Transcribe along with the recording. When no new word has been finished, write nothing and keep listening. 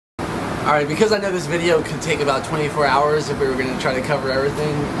Alright, because I know this video could take about 24 hours if we were going to try to cover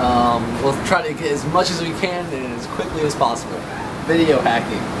everything, we'll try to get as much as we can and as quickly as possible. Video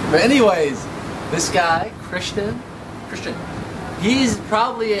hacking. But anyways, this guy, Christian, he's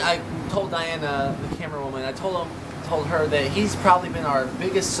probably, I told Diana, the camera woman, I told her that he's probably been our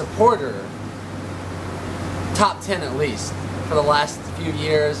biggest supporter, top 10 at least, for the last few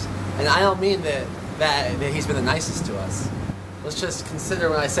years. And I don't mean that he's been the nicest to us. Let's just consider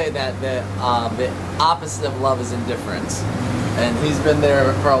when I say that the opposite of love is indifference, and he's been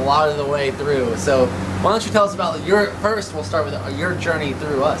there for a lot of the way through. So why don't you tell us about first? We'll start with your journey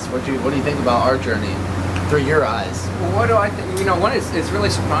through us. What do you think about our journey through your eyes? Well, what do I think? You know, one is it's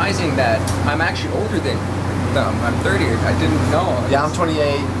really surprising that I'm actually older than them. I'm 30. I didn't know. Yeah, I'm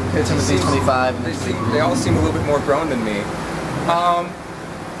 28. Timothy's 25. They all seem a little bit more grown than me.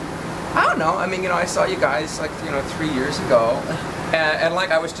 I don't know. I mean, you know, I saw you guys like, 3 years ago, and like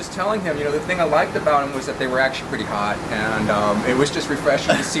I was just telling him, the thing I liked about them was that they were actually pretty hot, and it was just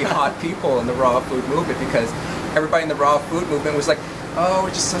refreshing to see hot people in the raw food movement, because everybody in the raw food movement was like, oh,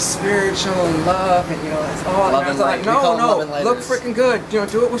 we're just so spiritual and love, and that's all. And I was like, no, look freaking good. Do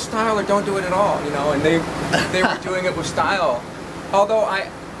it with style or don't do it at all. And they were doing it with style. Although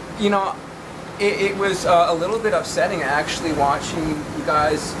it was a little bit upsetting actually watching you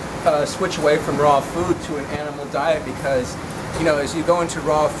guys switch away from raw food to an animal diet, because as you go into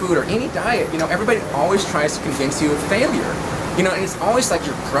raw food or any diet, everybody always tries to convince you of failure, and it's always like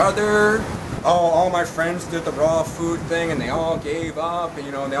your brother. Oh, all my friends did the raw food thing and they all gave up,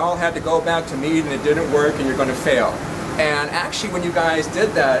 and they all had to go back to meat and it didn't work and you're going to fail. And actually when you guys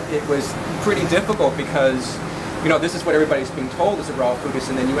did that, it was pretty difficult, because this is what everybody's being told is a raw foodist,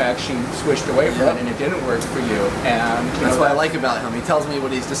 and then you actually switched away from it and it didn't work for you. And that's what I like about him. He tells me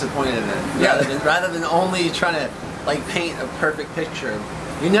what he's disappointed in. Rather than only trying to paint a perfect picture.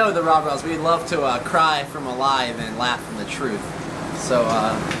 The RawBrahs, we love to cry from a lie and then laugh from the truth. So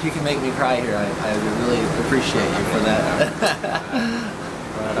if you can make me cry here, I really appreciate you for that.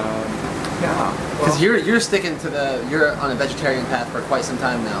 But yeah, because you're sticking to you're on a vegetarian path for quite some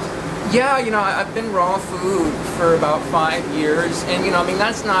time now. Yeah, I've been raw food for about 5 years, and I mean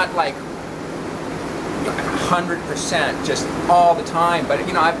that's not like 100% just all the time, but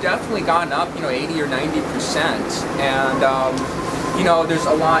I've definitely gotten up 80 or 90%, and there's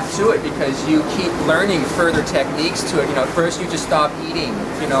a lot to it, because you keep learning further techniques to it. First you just stop eating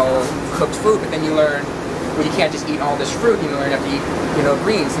cooked food, but then you learn, well, you can't just eat all this fruit. You learn you have to eat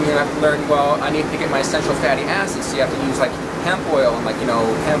greens, and you have to learn, well, I need to get my essential fatty acids, so you have to use like hemp oil and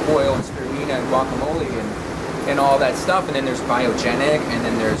hemp oil and spirulina and guacamole and all that stuff. And then there's biogenic, and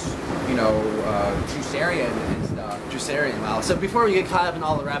then there's juicarian and stuff. Juicarian, wow. So before we get caught up in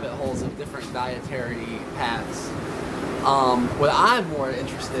all the rabbit holes of different dietary paths, what I'm more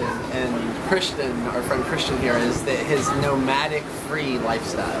interested in Christian, our friend Christian here, is that his nomadic free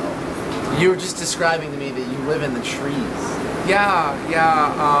lifestyle. You were just describing to me that you live in the trees. Yeah.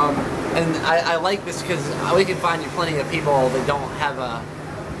 And I like this because we can find you plenty of people that don't have a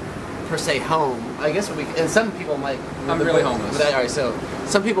per se home. I guess and some people might. I'm really homeless. Alright, so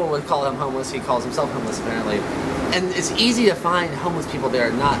some people would call him homeless. He calls himself homeless apparently. And it's easy to find homeless people that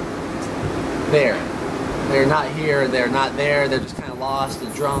are not there. They're not here. They're not there. They're just kind of lost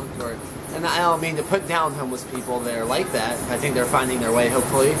and drunk, and I don't mean to put down homeless people. They're like that. I think they're finding their way,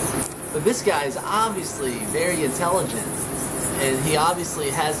 hopefully. But this guy is obviously very intelligent, and he obviously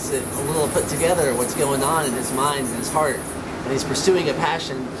has it a little put together what's going on in his mind and his heart, and he's pursuing a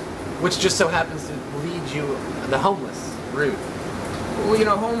passion which just so happens to lead you the homeless route.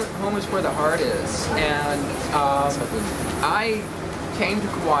 Well, home is where the heart is, and I came to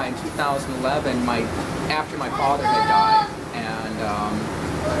Kauai in 2011 after my father had died,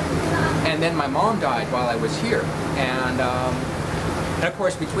 and then my mom died while I was here, and of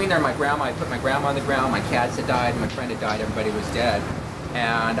course between there I put my grandma on the ground, my cats had died, my friend had died, everybody was dead.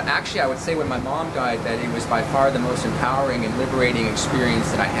 And actually I would say when my mom died that it was by far the most empowering and liberating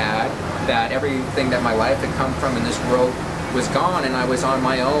experience that I had, that everything that my life had come from in this world was gone, and I was on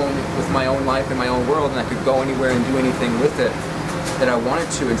my own with my own life and my own world, and I could go anywhere and do anything with it that I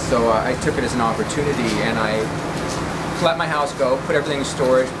wanted to. And so I took it as an opportunity, and I let my house go, put everything in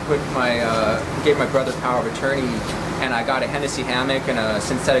storage, gave my brother power of attorney, and I got a Hennessy hammock and a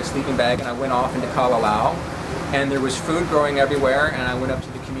synthetic sleeping bag, and I went off into Kalalau. And there was food growing everywhere, and I went up to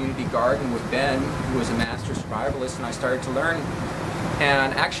the community garden with Ben, who was a master survivalist, and I started to learn.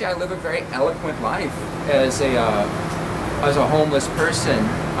 And actually I live a very eloquent life as a homeless person.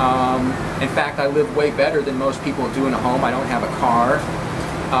 In fact, I live way better than most people do in a home. I don't have a car.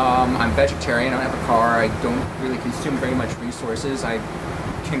 I'm vegetarian, I don't have a car, I don't really consume very much resources. I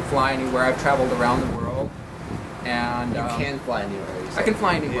can fly anywhere. I've traveled around the world, and You can fly anywhere. I can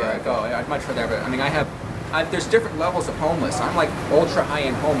fly anywhere I go. I'd much rather. I mean, there's different levels of homeless. I'm like ultra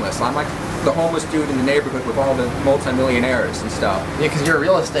high-end homeless. I'm like the homeless dude in the neighborhood with all the multimillionaires and stuff. Yeah, because your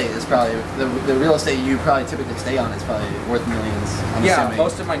real estate is probably the real estate you probably typically stay on is probably worth millions. I'm assuming.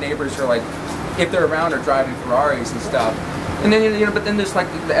 Most of my neighbors are like, if they're around, are driving Ferraris and stuff. And then but then there's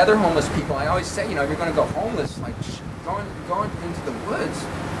like the other homeless people. I always say, if you're going to go homeless, like going into the woods,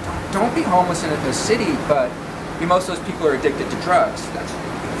 don't be homeless in the city. But most of those people are addicted to drugs. That's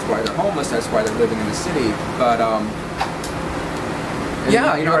why they're homeless. That's why they're living in the city. But you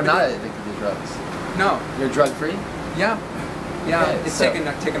are not addicted to drugs. No, you're drug free. Yeah. Okay, it's taken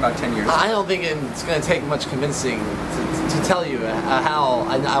about 10 years. I don't think it's going to take much convincing to tell you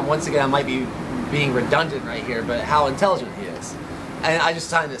how. Once again, I might be being redundant right here, but how intelligent he is. And I just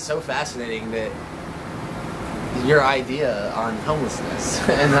find it so fascinating that your idea on homelessness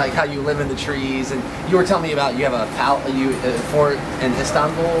and like how you live in the trees, and you were telling me about you have a fort in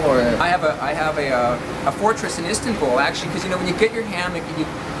Istanbul, or I have a fortress in Istanbul actually, because when you get your hammock and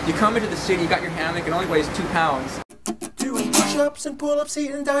you come into the city, you got your hammock, it only weighs 2 pounds. Doing push-ups and pull-ups,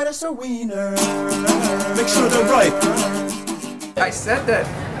 eating dinosaur wiener. Make sure they're ripe. I said that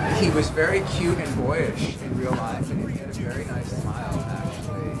he was very cute and boyish in real life, and he had a very nice smile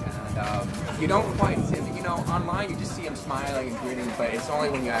actually. And you don't quite see him, online you just see him smiling and grinning, but it's only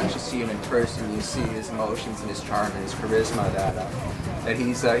when you actually see him in person you see his emotions and his charm and his charisma that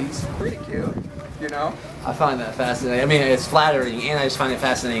he's pretty cute. I find that fascinating. I mean, it's flattering, and I just find it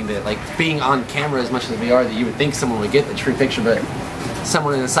fascinating that, like, being on camera as much as we are, that you would think someone would get the true picture, but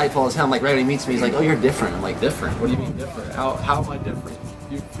someone insightful as him, like, right when he meets me, he's like, "Oh, you're different." I'm like, "Different? What do you mean different? How am I different?"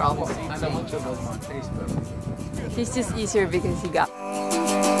 You've probably seen so much of us on Facebook. He's just easier because he got.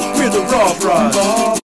 We're the RawBrahs.